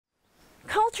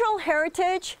Cultural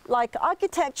heritage, like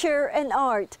architecture and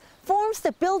art, forms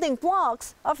the building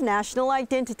blocks of national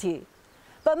identity.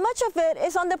 But much of it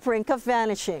is on the brink of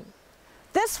vanishing.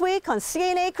 This week on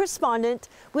CNA Correspondent,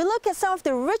 we look at some of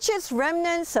the richest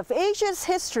remnants of Asia's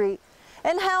history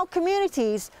and how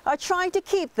communities are trying to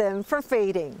keep them from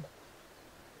fading.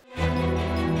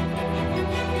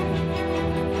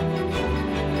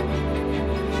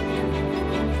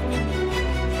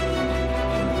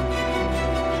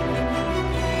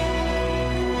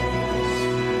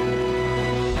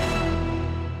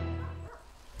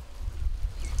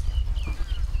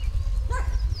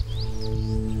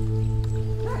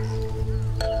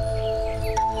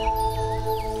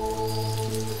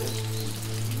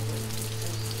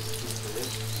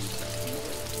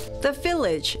 The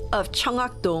village of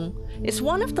Cheongak-dong is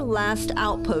one of the last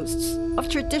outposts of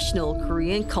traditional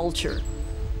Korean culture.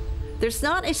 There's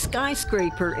not a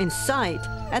skyscraper in sight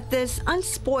at this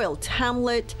unspoiled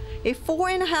hamlet, a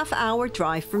 4.5-hour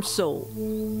drive from Seoul.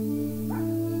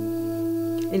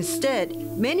 Instead,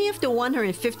 many of the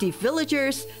 150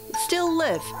 villagers still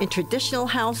live in traditional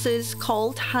houses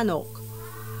called hanok.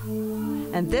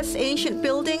 And this ancient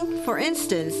building, for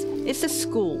instance, is a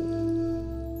school.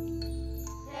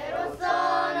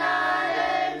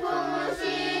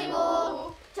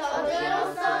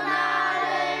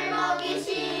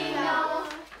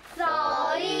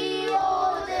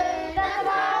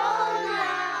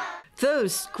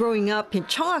 Those growing up in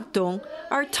Cheongak-dong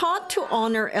are taught to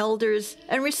honor elders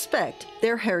and respect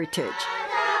their heritage.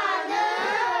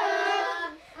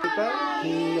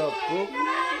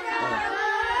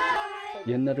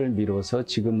 옛날을 미뤄서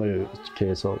지금을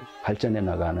계속 발전해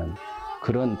나가는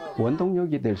그런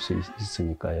원동력이 될 수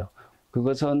있으니까요.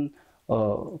 그것은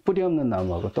뿌리 없는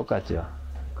나무하고 똑같죠.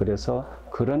 그래서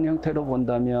그런 형태로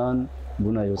본다면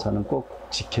문화유산은 꼭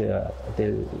지켜야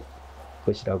될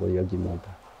것이라고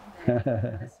여깁니다.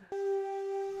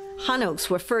 Hanoks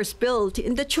were first built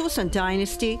in the Joseon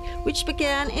dynasty, which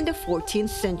began in the 14th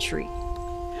century.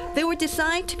 They were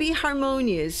designed to be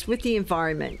harmonious with the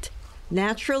environment,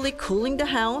 naturally cooling the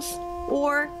house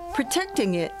or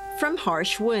protecting it from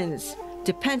harsh winds,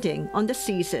 depending on the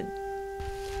season.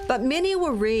 But many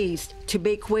were razed to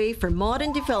make way for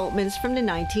modern developments from the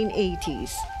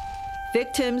 1980s,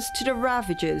 victims to the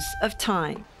ravages of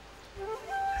time.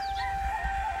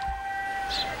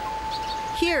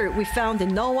 Here we found the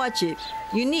Nawajip,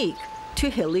 unique to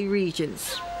hilly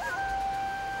regions.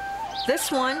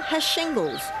 This one has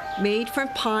shingles made from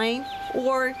pine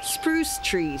or spruce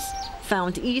trees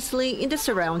found easily in the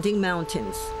surrounding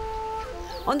mountains.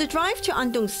 On the drive to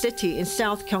Andong City in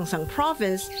South Gyeongsang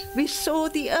Province, we saw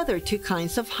the other two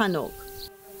kinds of hanok.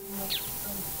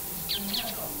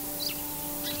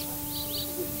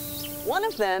 One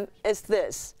of them is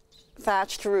this,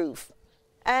 thatched roof.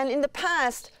 And in the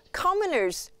past,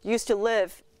 commoners used to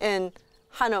live in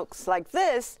hanoks like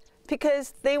this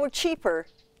because they were cheaper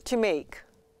to make.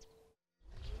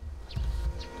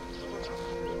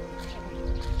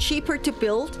 Cheaper to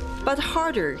build, but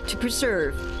harder to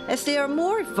preserve, as they are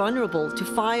more vulnerable to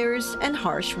fires and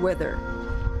harsh weather.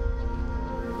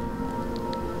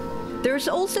 There's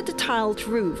also the tiled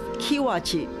roof,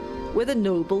 kiwajip, where the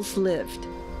nobles lived.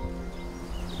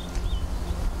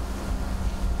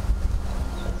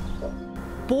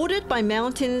 Bordered by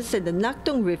mountains and the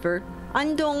Nakdong River,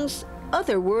 Andong's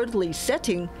otherworldly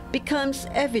setting becomes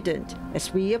evident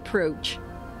as we approach.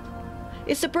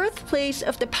 It's the birthplace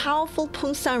of the powerful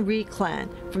Pungsan-ri clan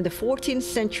from the 14th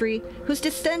century, whose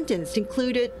descendants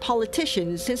included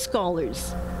politicians and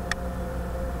scholars.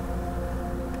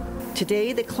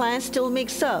 Today, the clan still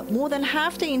makes up more than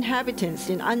half the inhabitants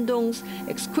in Andong's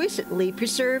exquisitely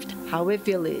preserved Haue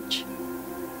village.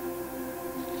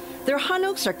 Their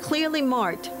hanoks are clearly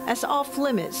marked as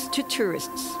off-limits to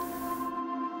tourists.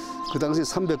 그 당시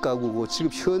 300가구고 지금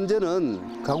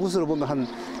현재는 가구 수로 보면 한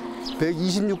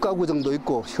 126가구 정도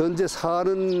있고 현재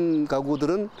사는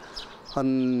가구들은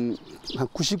한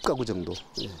 90가구 정도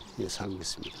살고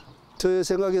있습니다. 제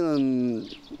생각에는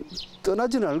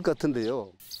떠나지는 않을 것 같은데요.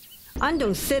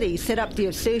 Andong City set up the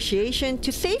association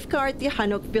to safeguard the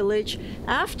Hanok village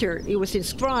after it was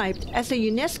inscribed as a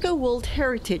UNESCO World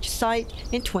Heritage Site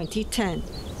in 2010.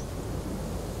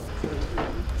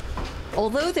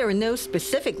 Although there are no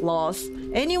specific laws,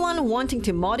 anyone wanting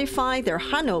to modify their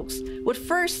hanoks would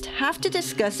first have to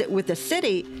discuss it with the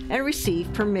city and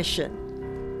receive permission.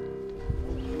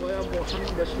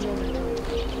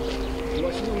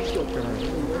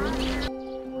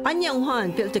 An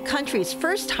Young-hwan built the country's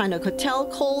first hanok hotel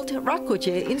called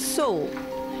Rakoje in Seoul.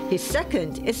 His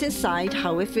second is inside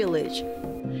Haue village.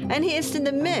 and he is in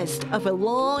the midst of a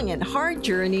long and hard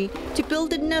journey to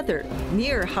build another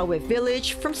near Haue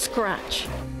village from scratch.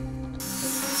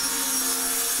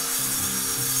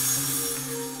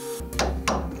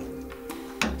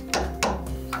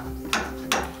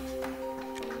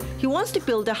 He wants to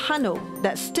build a hanok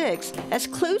that sticks as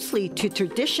closely to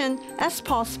tradition as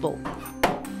possible,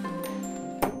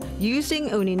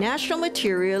 using only natural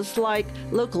materials like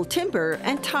local timber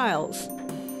and tiles.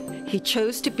 He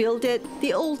chose to build it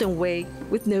the olden way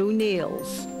with no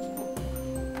nails.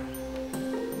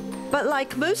 But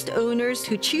like most owners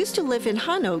who choose to live in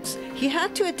hanoks, he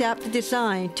had to adapt the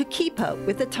design to keep up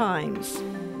with the times.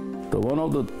 One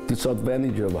of the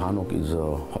disadvantages of hanok is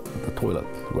the toilet,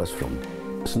 restroom.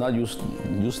 It's not used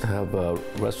to have a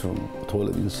restroom,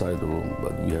 toilet inside the room,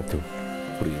 but we have to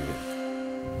put it in.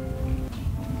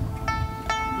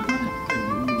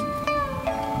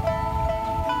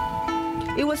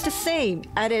 It was the same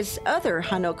at his other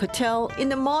hanok hotel in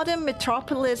the modern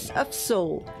metropolis of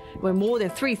Seoul, where more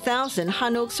than 3,000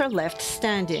 hanoks are left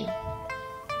standing.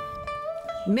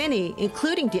 Many,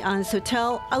 including the Ans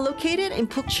Hotel, are located in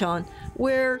Pukchon,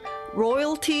 where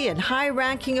royalty and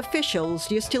high-ranking officials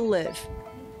used to live.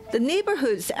 The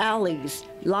neighborhood's alleys,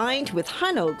 lined with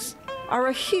hanoks, are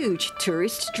a huge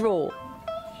tourist draw.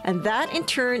 And that, in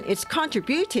turn, is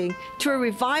contributing to a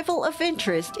revival of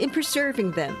interest in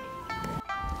preserving them.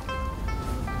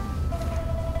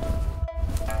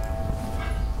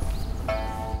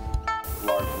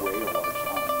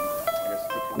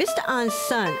 Mr. An's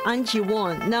son, An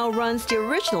Ji-won, now runs the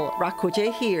original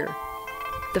Rakkoje here.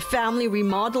 The family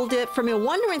remodeled it from a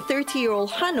 130-year-old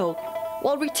hanok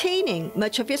while retaining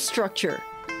much of its structure.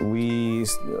 We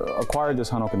acquired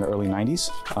this hanok in the early 90s,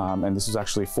 and this is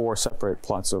actually 4 separate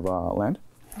plots of land.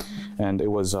 And it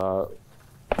was,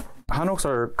 hanoks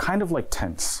are kind of like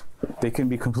tents. They can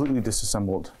be completely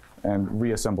disassembled and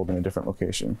reassembled in a different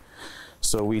location.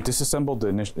 So we disassembled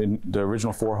the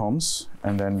original 4 homes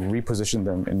and then repositioned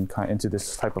them into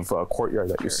this type of courtyard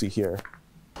that you see here.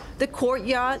 The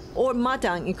courtyard, or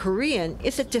madang in Korean,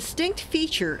 is a distinct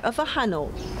feature of a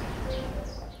hanok.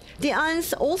 The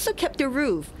Ans also kept the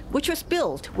roof, which was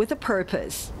built with a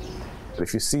purpose.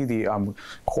 If you see the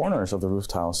corners of the roof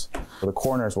tiles, the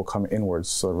corners will come inwards,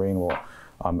 so the rain will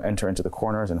enter into the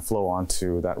corners and flow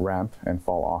onto that ramp and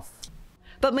fall off.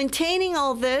 But maintaining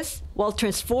all this while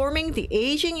transforming the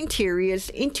aging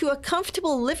interiors into a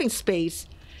comfortable living space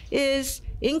is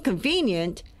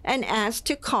inconvenient and adds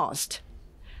to cost.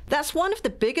 That's one of the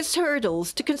biggest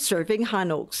hurdles to conserving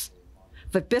hanoks.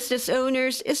 For business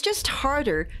owners, it's just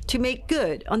harder to make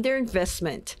good on their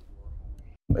investment.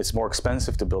 It's more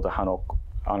expensive to build a hanok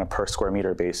on a per square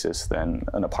meter basis than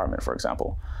an apartment, for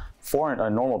example. For a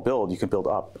normal build, you can build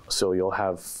up, so you'll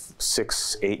have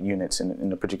 6, 8 units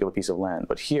in a particular piece of land.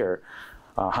 But here,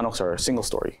 hanoks are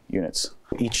single-story units.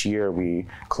 Each year, we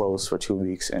close for 2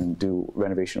 weeks and do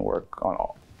renovation work on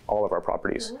all of our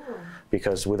properties.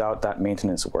 Because without that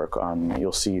maintenance work,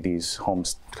 you'll see these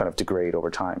homes kind of degrade over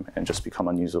time and just become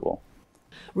unusable.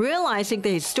 Realizing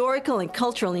the historical and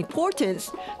cultural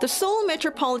importance, the Seoul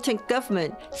Metropolitan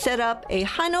Government set up a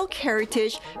Hanok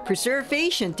Heritage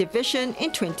Preservation Division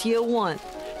in 2001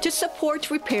 to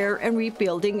support repair and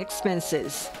rebuilding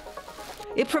expenses.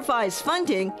 It provides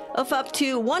funding of up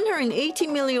to 180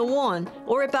 million won,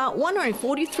 or about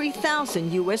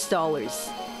 143,000 US dollars.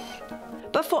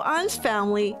 But for An's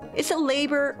family, it's a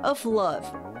labor of love,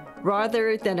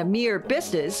 rather than a mere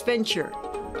business venture,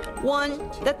 one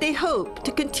that they hope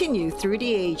to continue through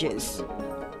the ages.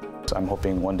 I'm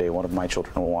hoping one day one of my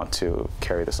children will want to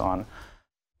carry this on.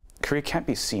 Korea can't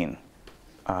be seen.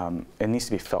 It needs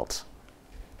to be felt.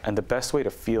 And the best way to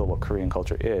feel what Korean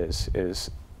culture is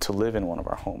to live in one of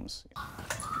our homes.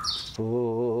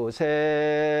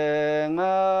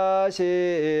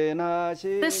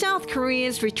 The South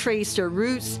Koreans retrace their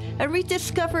roots and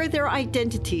rediscover their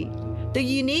identity. The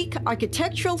unique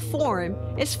architectural form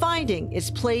is finding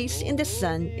its place in the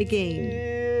sun again.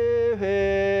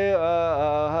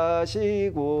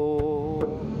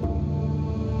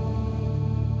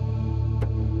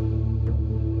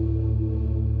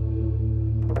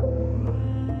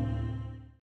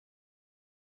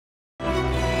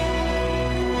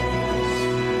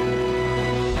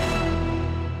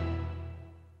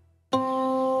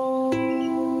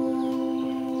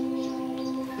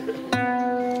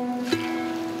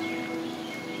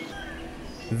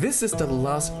 This is the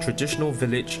last traditional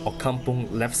village or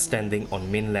kampung left standing on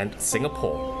mainland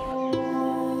Singapore.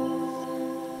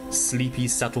 Sleepy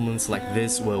settlements like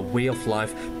this were a way of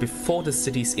life before the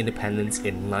city's independence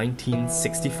in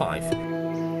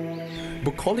 1965.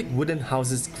 Bucolic wooden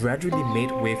houses gradually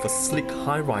made way for sleek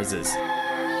high-rises.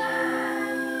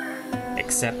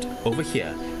 except over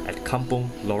here at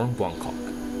Kampung Lorong Buangkok.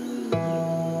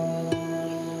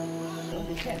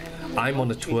 I'm on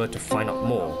a tour to find out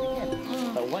more.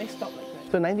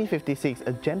 So 1956,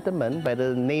 a gentleman by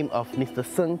the name of Mr.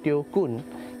 Seng Teo Kun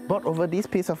bought over this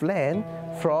piece of land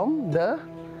from the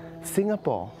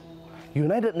Singapore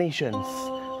United Nations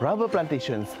Rubber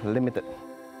Plantations Limited.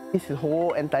 This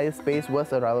whole entire space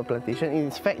was a rubber plantation. In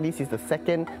fact, this is the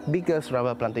second biggest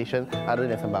rubber plantation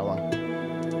other than Sembawang.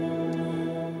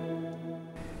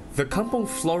 The kampung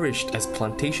flourished as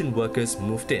plantation workers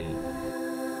moved in.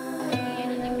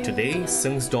 Today,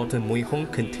 Seng's daughter Mui Hong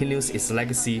continues its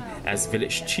legacy as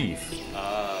village chief.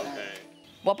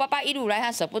 我爸爸一路来，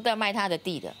他舍不得卖他的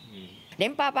地的，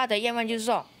连爸爸的愿望就是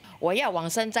说，我要往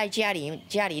生在家里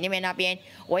那边，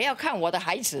我要看我的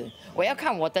孩子，我要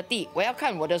看我的地，我要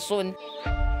看我的孙。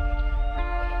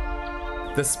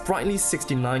 The sprightly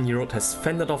 69-year-old has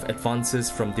fended off advances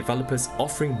from developers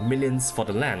offering millions for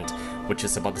the land, which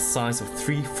is about the size of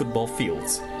 3 football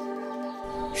fields.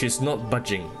 She's not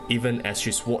budging, even as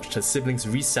she's watched her siblings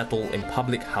resettle in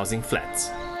public housing flats.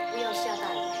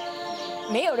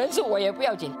 没有人住我也不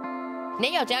要紧。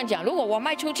您要这样讲，如果我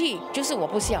卖出去，就是我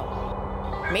不孝，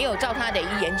没有照他的遗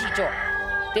言去做，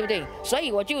对不对？所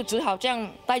以我就只好这样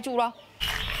待住了。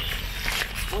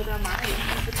我的蚂蚁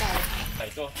不在。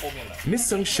 Miss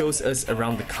Seng shows us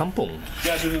around the kampung.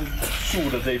 现在就是树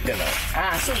的这一片了。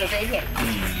啊，树的这一片。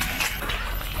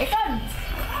哎，笨，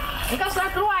你告诉他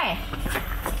过来。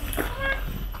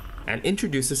 And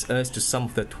introduces us to some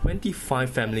of the 25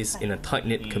 families in a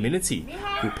tight-knit community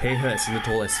who pay her as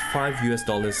little as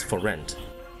 $5 for rent.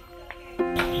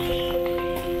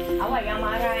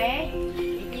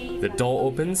 The door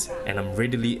opens and I'm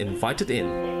readily invited in.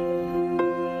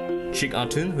 Sheikh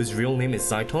Atun, whose real name is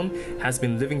Zaiton, has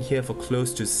been living here for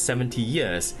close to 70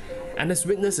 years and has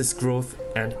witnessed its growth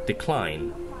and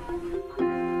decline.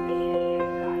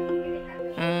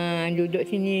 Duduk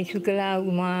sini sukalah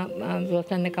rumah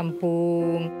suasana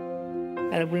kampung.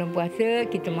 Kalau bulan puasa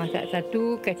kita masak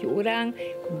satu, kasih orang,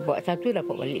 buat satu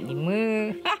dapat balik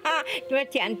 5. Tu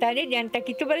macam antara dia hantar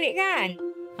kita balik kan.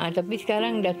 Tapi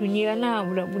sekarang dah sunyi lah,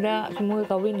 budak-budak semua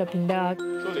kahwin dah pindah.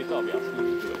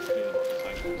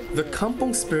 The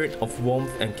kampung spirit of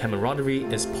warmth and camaraderie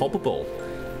is palpable.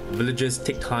 Villagers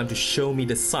take time to show me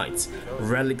the sights,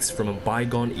 relics from a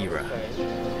bygone era.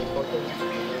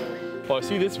 Oh, I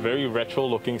see this very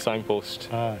retro-looking signpost.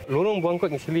 Lorong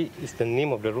Buangkok actually is the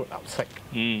name of the road outside.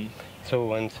 So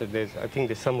once I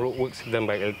think there's some road works done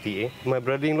by LTA. My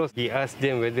brother-in-law, he asked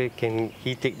them whether can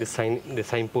he take the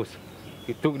signpost.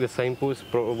 He took the signpost,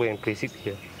 brought over and placed it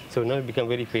here. So now it become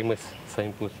very famous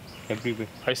signpost everywhere.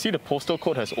 I see the postal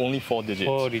code has only 4 digits.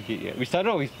 4 digits, yeah. We started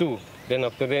out with 2. Then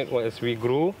after that, as we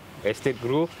grew, estate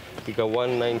grew, we got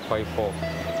 1954.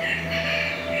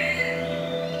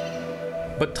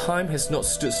 But time has not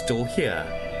stood still here.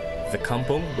 The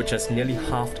kampung, which has nearly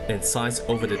halved in size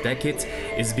over the decades,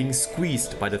 is being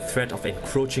squeezed by the threat of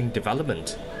encroaching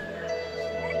development.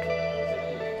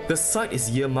 The site is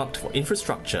earmarked for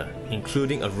infrastructure,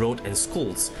 including a road and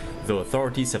schools, though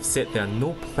authorities have said there are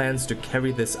no plans to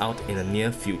carry this out in the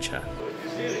near future.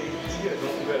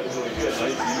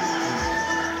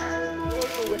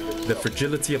 The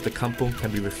fragility of the kampung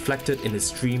can be reflected in the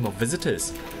stream of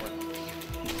visitors.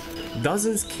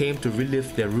 Dozens came to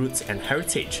relive their roots and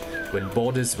heritage when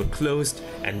borders were closed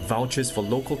and vouchers for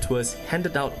local tours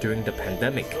handed out during the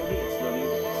pandemic.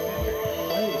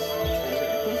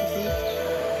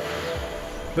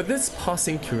 But this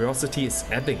passing curiosity is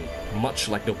ebbing, much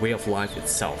like the way of life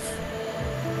itself.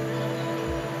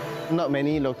 Not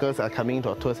many locals are coming to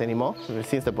our tours anymore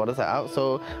since the borders are out,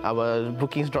 so our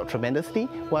bookings dropped tremendously.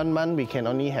 1 month we can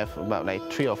only have about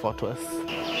 3 or 4 tours.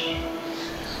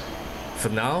 For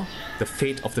now, the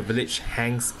fate of the village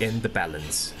hangs in the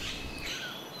balance.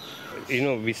 You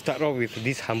know, we start off with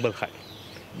this humble hut.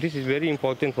 This is very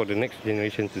important for the next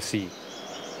generation to see.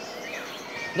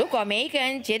 如果每一个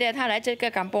人觉得他来这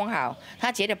个港崩好，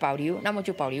他觉得保留，那么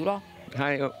就保留咯。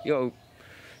他要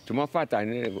怎么发展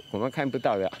呢？我们看不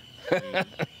到的。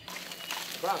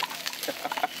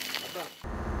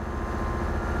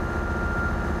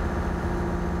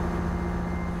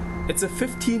It's a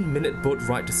 15-minute boat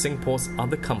ride to Singapore's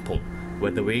other kampung,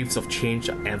 where the waves of change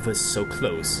are ever so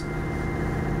close.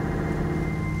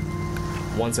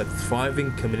 Once a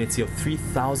thriving community of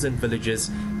 3,000 villagers,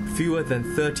 fewer than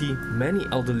 30, many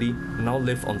elderly, now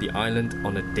live on the island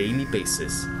on a daily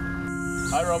basis.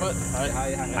 Hi, Robert.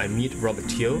 Hi. I meet Robert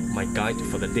Teo, my guide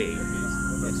for the day.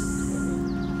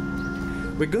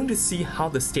 We're going to see how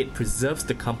the state preserves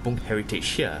the kampung heritage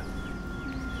here.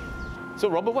 So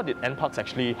Robert, what did NParks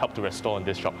actually help to restore in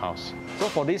this shop house? So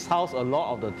for this house, a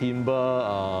lot of the timber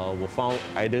were found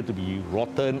either to be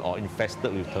rotten or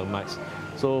infested with termites.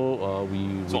 So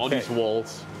So all these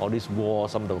walls? All these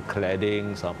walls, some of the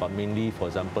claddings, but mainly, for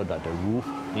example, that the roof,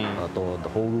 the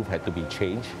whole roof had to be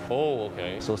changed. Oh,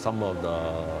 okay. So some of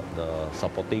the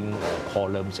supporting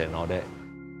columns and all that.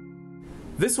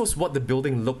 This was what the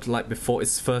building looked like before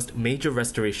its first major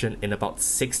restoration in about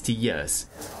 60 years.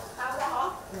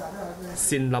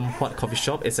 Sin Lam Huat Coffee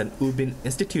Shop is an Ubin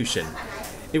institution.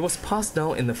 It was passed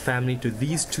down in the family to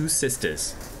these two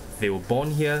sisters. They were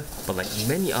born here, but like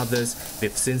many others,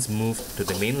 they've since moved to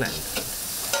the mainland.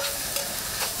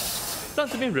 但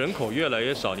这边人口越来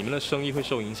越少，你们的生意会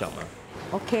受影响吗？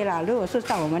 OK 啦，如果是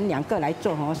照我们2个来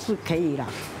做哦，是可以啦。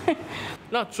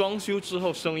那装修之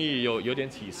后生意有点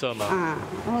起色吗？啊，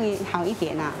会好一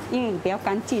点啦，因为比较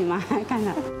干净嘛，看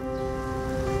了。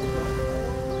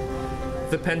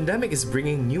 The pandemic is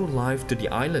bringing new life to the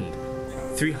island.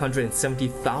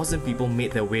 370,000 people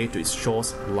made their way to its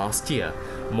shores last year,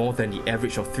 more than the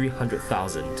average of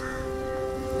 300,000.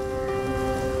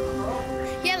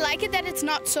 Yeah, I like it that it's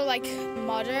not so like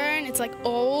modern, it's like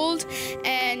old,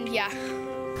 and yeah.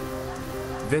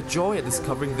 Their joy at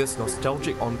discovering this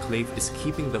nostalgic enclave is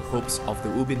keeping the hopes of the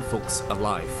Ubin folks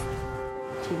alive.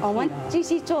 我们继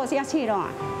续做下去了，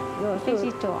继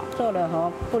续做，做了和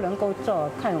不能够做，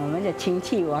看我们的亲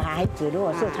戚、我孩子，如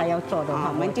果是他要做的话，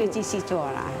我们就继续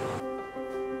做了。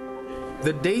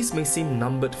 The days may seem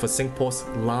numbered for Singapore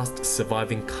last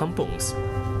surviving kampungs,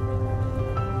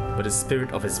 but the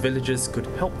spirit of its villagers could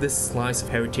help this slice of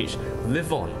heritage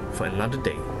live on for another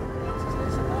day.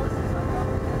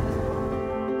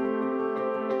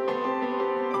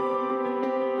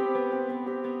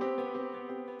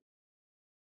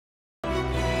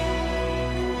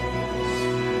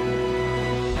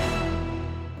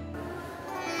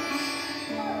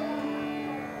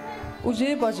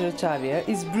 Ujay Bajracharya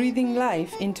is breathing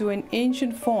life into an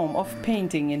ancient form of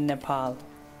painting in Nepal,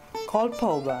 called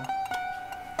paubha.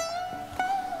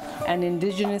 An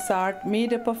indigenous art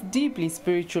made up of deeply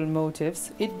spiritual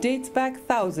motifs, it dates back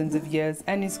thousands of years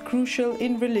and is crucial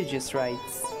in religious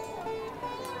rites.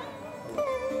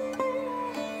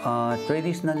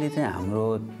 Traditionally चाहिँ हाम्रो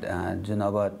जुन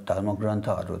अब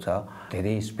धर्मग्रन्थहरू छ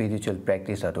धेरै spiritual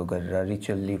प्र्याक्टिसहरू गरेर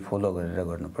ritually फलो गरेर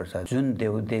गर्नुपर्छ जुन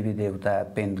देवी देवता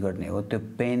paint गर्ने हो त्यो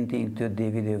पेन्टिङ त्यो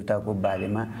देवी देवताको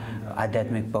बारेमा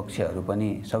आध्यात्मिक पक्षहरू पनि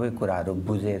सबै कुराहरू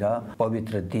बुझेर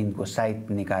पवित्र दिनको साइत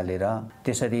निकालेर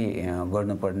त्यसरी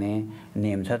गर्नुपर्ने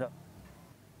नियम छ।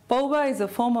 Paubha is a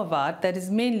form of art that is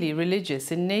mainly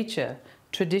religious in nature.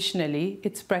 Traditionally,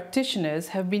 its practitioners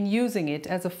have been using it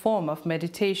as a form of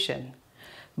meditation.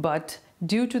 But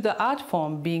due to the art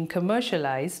form being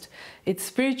commercialized, its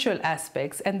spiritual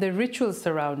aspects and the rituals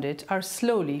around it are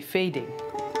slowly fading.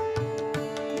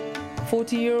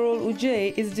 40-year-old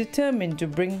Ujay is determined to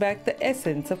bring back the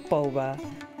essence of paubha.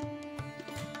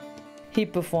 He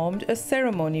performed a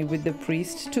ceremony with the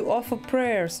priest to offer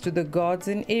prayers to the gods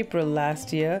in April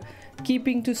last year,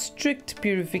 keeping to strict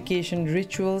purification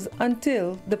rituals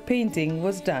until the painting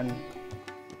was done.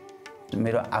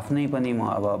 मेरो आफ्नै पनि म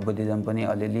अब Buddhism पनि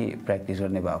अलिअलि practice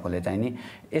गर्ने भएकोले चाहिँ नि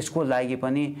यसको लागि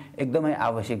पनि एकदमै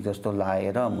आवश्यक जस्तो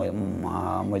लागेर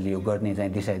मैले यो गर्ने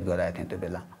चाहिँ डिसाइड गराएको थिएँ त्यो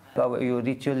बेला। अब यो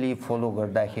रिचुअली फलो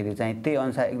गर्दाखेरि चाहिँ त्यही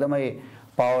अनुसार एकदमै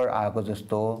पावर आएको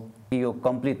जस्तो यो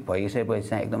कम्प्लिट भइसकेपछि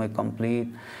चाहिँ एकदमै कम्प्लिट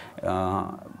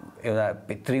एउटा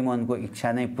भित्री मनको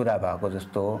इच्छा नै पुरा भएको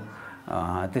जस्तो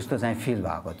त्यस्तो चाहिँ फिल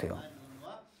भएको थियो।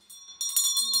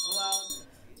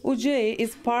 Ujay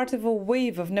is part of a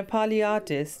wave of Nepali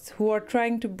artists who are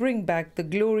trying to bring back the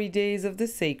glory days of the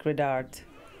sacred art.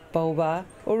 Paubha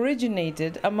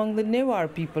originated among the Newar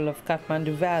people of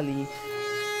Kathmandu Valley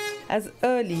as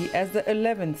early as the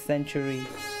 11th century.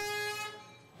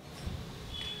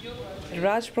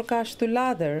 Raj Prakash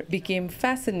Tuladar became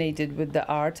fascinated with the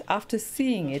art after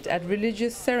seeing it at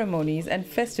religious ceremonies and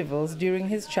festivals during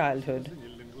his childhood.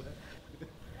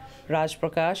 Raj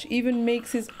Prakash even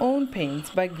makes his own paints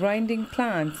by grinding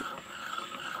plants.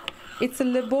 It's a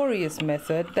laborious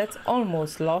method that's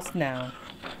almost lost now.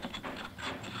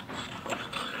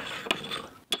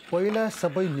 पहिला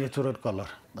सबै natural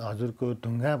colour हजुरको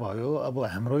ढुङ्गा भयो अब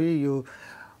हाम्रै यो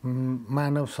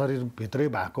मानव शरीर भित्रै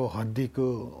भएको हड्डीको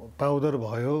पाउडर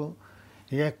भयो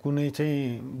या कुनै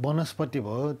चाहिँ वनस्पति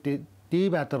भयो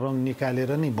त्यहीबाट रङ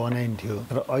निकालेर नि बनाइन्थ्यो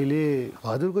र अहिले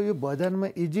हजुरको यो बजारमा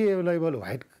इजी अवेलेबल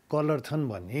व्हाइट कलर छन्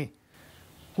भने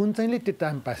कुन चाहिँले त्यो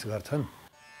टाइम पास गर्छन्।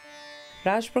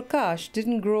 Raj Prakash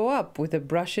didn't grow up with a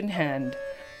brush in hand.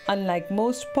 Unlike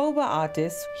most paubha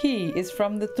artists, he is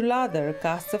from the Tuladar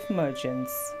caste of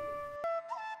merchants.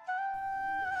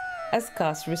 As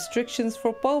caste restrictions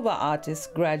for paubha artists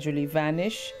gradually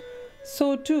vanish,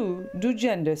 so too do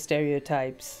gender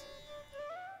stereotypes.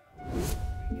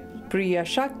 Priya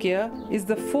Shakya is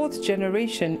the 4th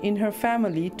generation in her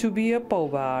family to be a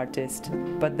paubha artist,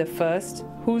 but the first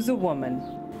who's a woman.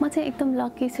 म चाहिँ एकदम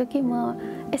lucky छु कि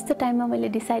म यस्तो टाइममा मैले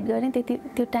decide गरेँ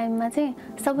त्यो टाइममा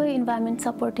चाहिँ सबै इन्भाइरोमेन्ट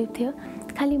सपोर्टिभ थियो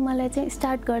खाली मलाई चाहिँ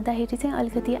स्टार्ट गर्दाखेरि चाहिँ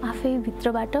अलिकति आफै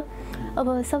भित्रबाट अब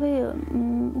सबै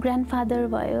ग्रान्डफादर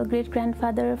भयो ग्रेट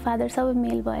ग्रान्डफादर फादर सबै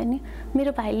मेल भयो नि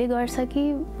मेरो भाइले गर्छ कि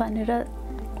भनेर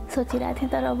सोचिरहेको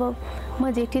थिएँ तर अब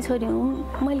म जेठी छोरी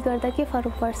हुँ मैले गर्दा के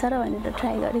फरक पर्छ र भनेर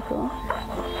ट्राई गरेको हो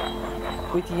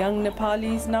With young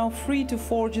Nepalis now free to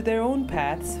forge their own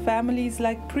paths, families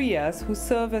like Priya's who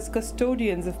serve as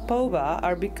custodians of paubha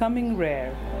are becoming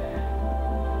rare.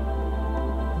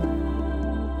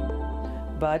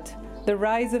 But the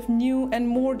rise of new and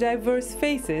more diverse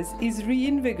faces is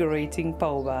reinvigorating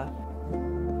paubha.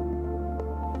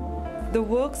 The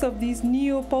works of these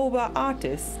neo-paubha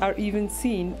artists are even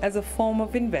seen as a form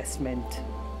of investment.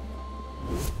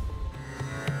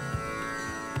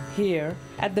 Here,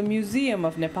 at the Museum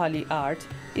of Nepali Art,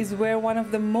 is where one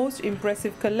of the most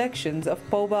impressive collections of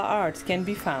paubha art can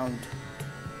be found.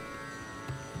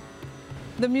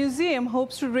 The museum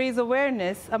hopes to raise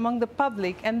awareness among the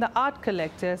public and the art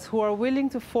collectors who are willing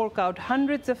to fork out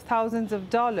hundreds of thousands of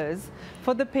dollars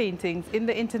for the paintings in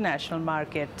the international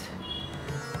market.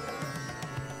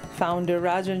 Founder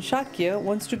Rajan Shakya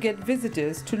wants to get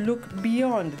visitors to look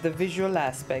beyond the visual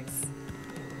aspects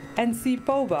and see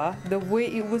paubha the way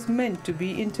it was meant to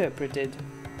be interpreted,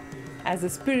 as a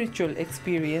spiritual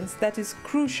experience that is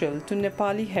crucial to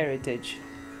Nepali heritage.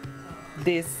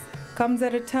 This comes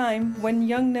at a time when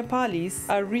young Nepalis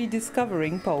are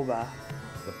rediscovering paubha.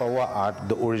 The paubha art,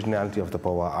 the originality of the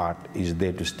paubha art is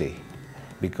there to stay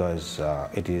because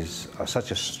it is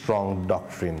such a strong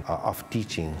doctrine of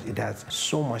teaching. It has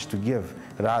so much to give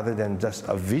rather than just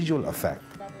a visual effect.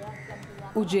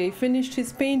 Ujay finished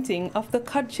his painting of the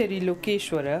Khadcheri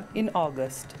Lokeshwara in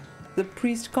August. The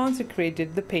priest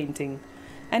consecrated the painting,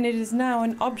 and it is now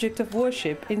an object of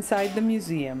worship inside the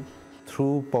museum.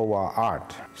 Through paubha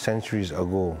art, centuries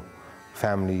ago,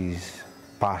 families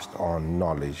passed on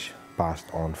knowledge, passed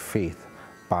on faith,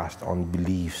 passed on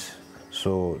beliefs.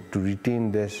 So to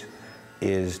retain this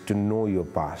is to know your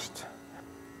past.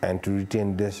 And to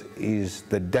retain this is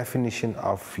the definition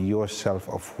of yourself,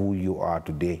 of who you are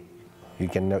today. You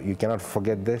cannot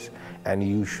forget this, and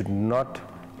you should not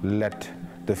let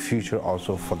the future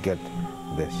also forget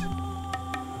this.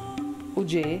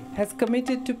 Ujay has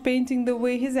committed to painting the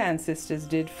way his ancestors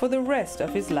did for the rest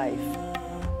of his life.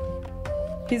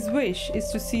 His wish is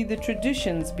to see the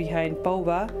traditions behind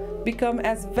paubha become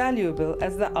as valuable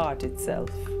as the art itself.